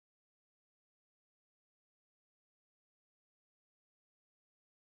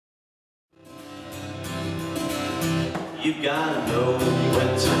You gotta know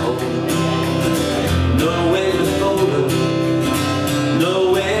when to hold them, know when to fold them, know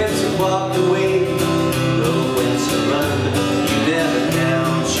when to walk away, know when to run. You never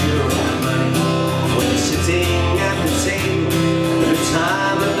count your own money when you're sitting at the table. No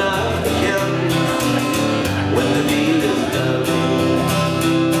time enough to count when the deal is done.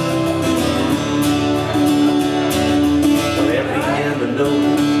 Every hand to know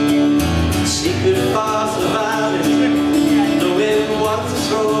secret far surviving.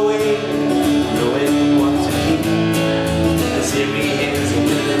 Throw away, knowing what to keep. As every hand's a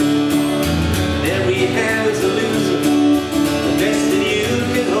winner, and every hand's a loser. The best that you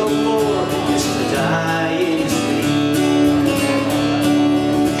can hope for is to die in your sleep.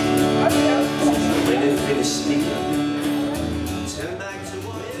 When they finish speaking, turn back to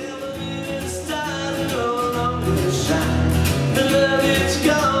whatever the stars no longer shine. The love it's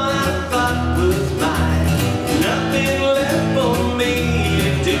gone I thought was mine, nothing left for me.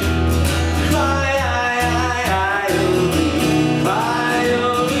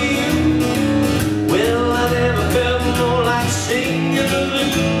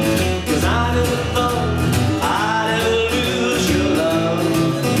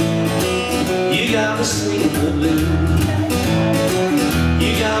 You gotta sing the blues.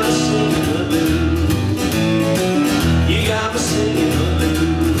 You gotta sing the blues. You gotta sing the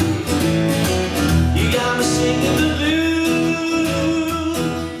blues. You gotta sing the blues.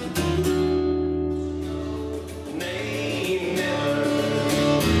 They never,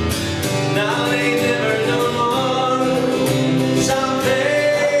 now they never no more.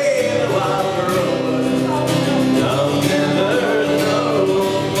 Someday the wild road, they'll never know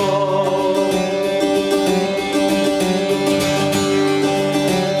more.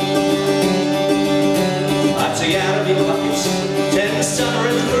 Take out of your pockets 10 summer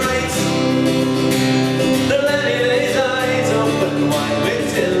and grace. The landing lays eyes open wide with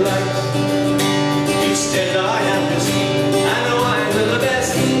delight. Instead I have to see and the wines are the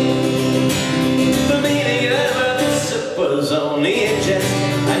best. The meaning of every sip was only a jest.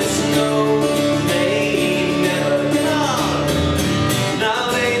 And it's no, they never gone. Now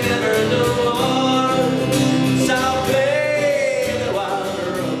they never know more. So play the wild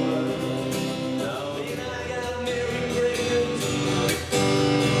road. Now I got Mary Breakers.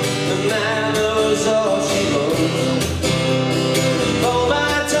 The man knows all she knows. For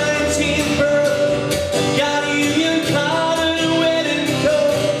my 19th birth, got a union card and a wedding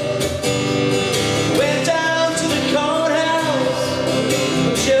coat. Went down to the courthouse,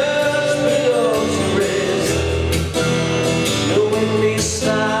 just below to rest. No windy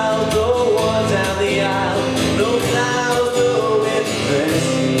style, no one down the aisle, no clouds, no wind dress.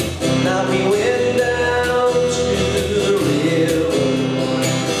 Now we went down to the river,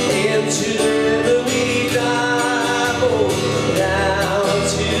 into the river we dive. Oh, down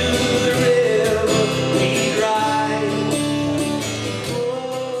to the river we ride.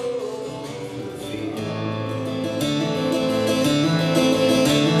 Oh,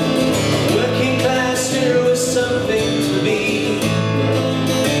 working class here was something to be.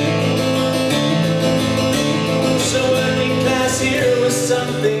 So working class here was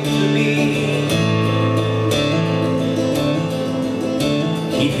something to be.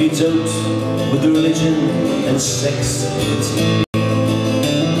 Keep your dote with religion and sex.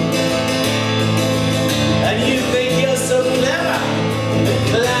 And you think you're so clever, the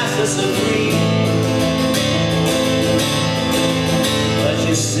classes are free. But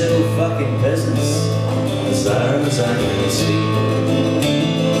you're still fucking peasants, as far as I can see.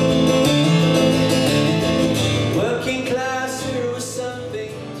 Working class here was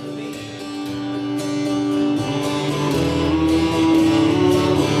something to me.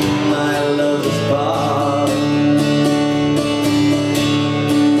 My love is bar.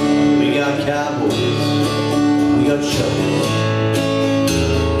 We got cowboys, we got shovels,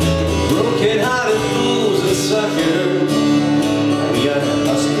 broken-hearted fools and suckers. We got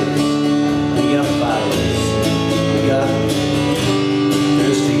hustlers, we got fighters, we got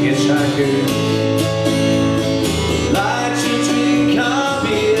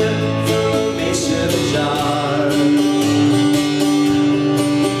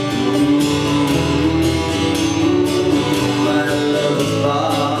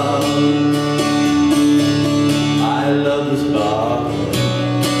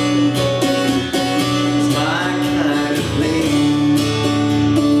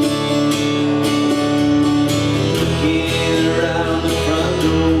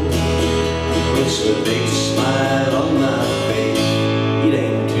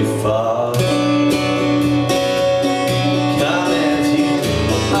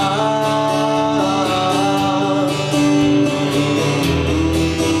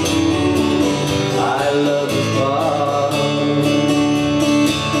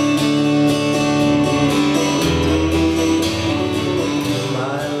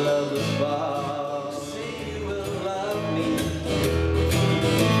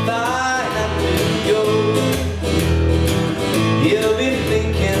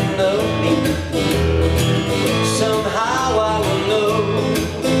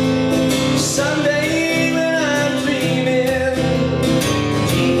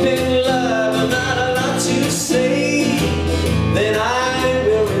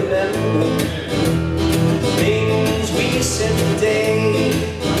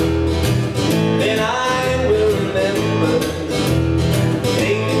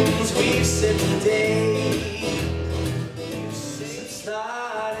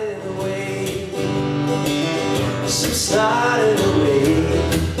subsiding away, subsiding away.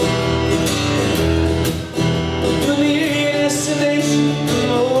 The near destination,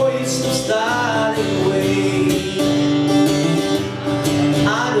 oh, it's subsiding away. I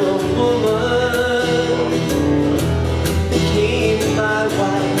know a woman became my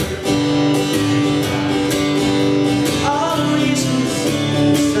wife. All the reasons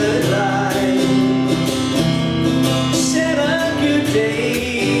said lie. Said a good day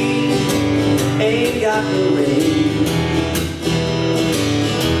ain't got no rain.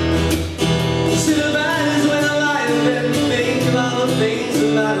 Survives when I lie in bed and think of all the things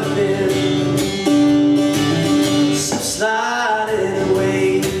that might have been. Subsiding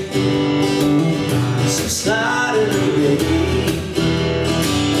away, subsiding away.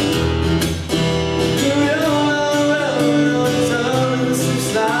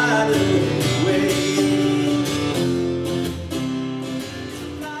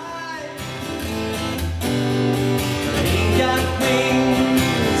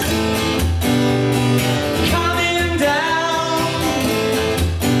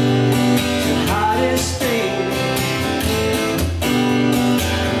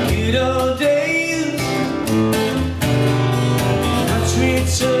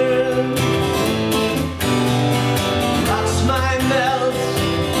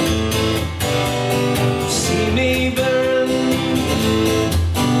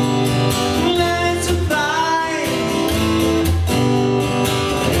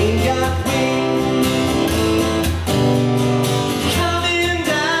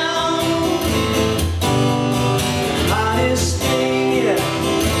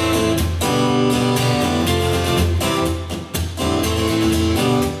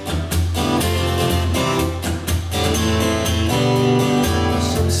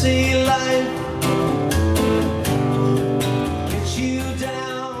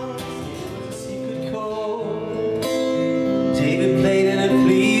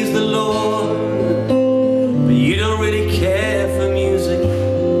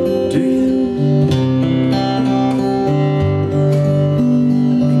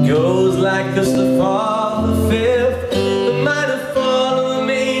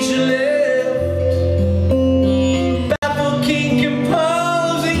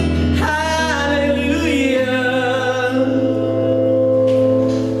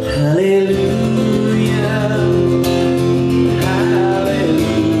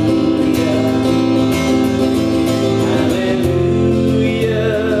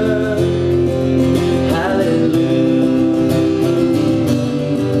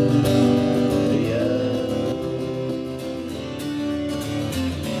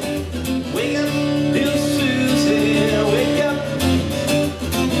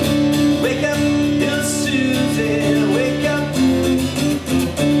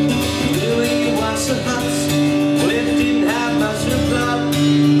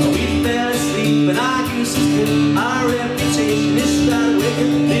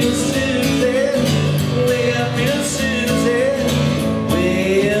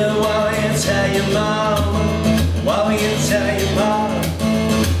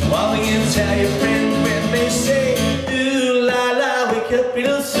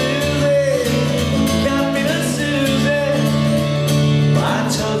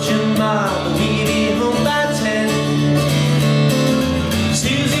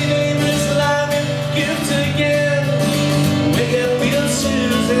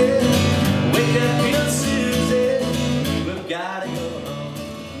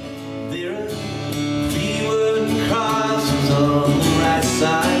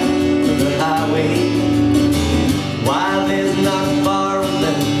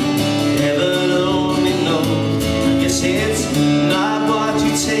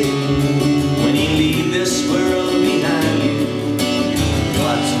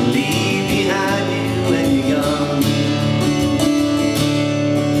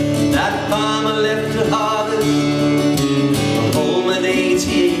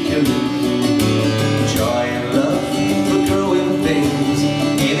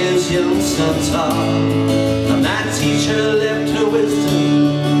 And that teacher left her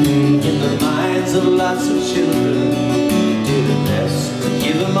wisdom in the minds of lots of children. Did her best to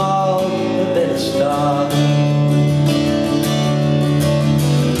give them all a better start.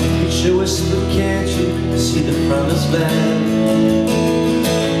 Preacher whispered, can't you see the promised land?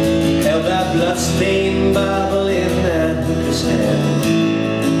 Held that blood-stained Bible in that hooker's hand.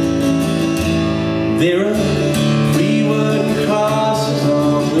 There are 3 wooden crosses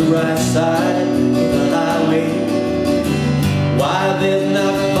on the right side of the highway. Why they're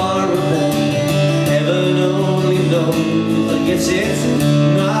not far of them, heaven only knows. I guess it's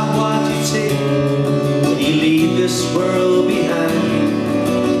not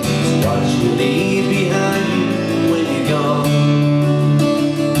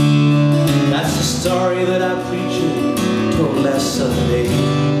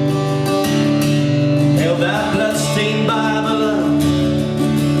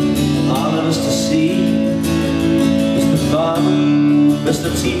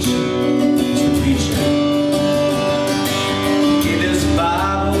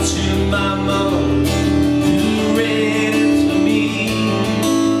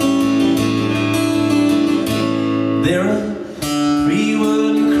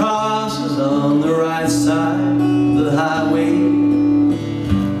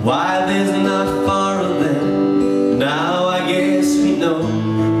why there's not far of them. Now I guess we know,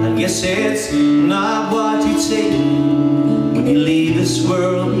 I guess it's not what you take when you leave this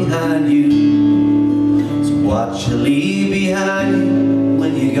world behind you. It's what you leave behind you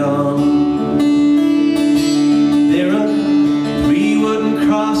when you're gone.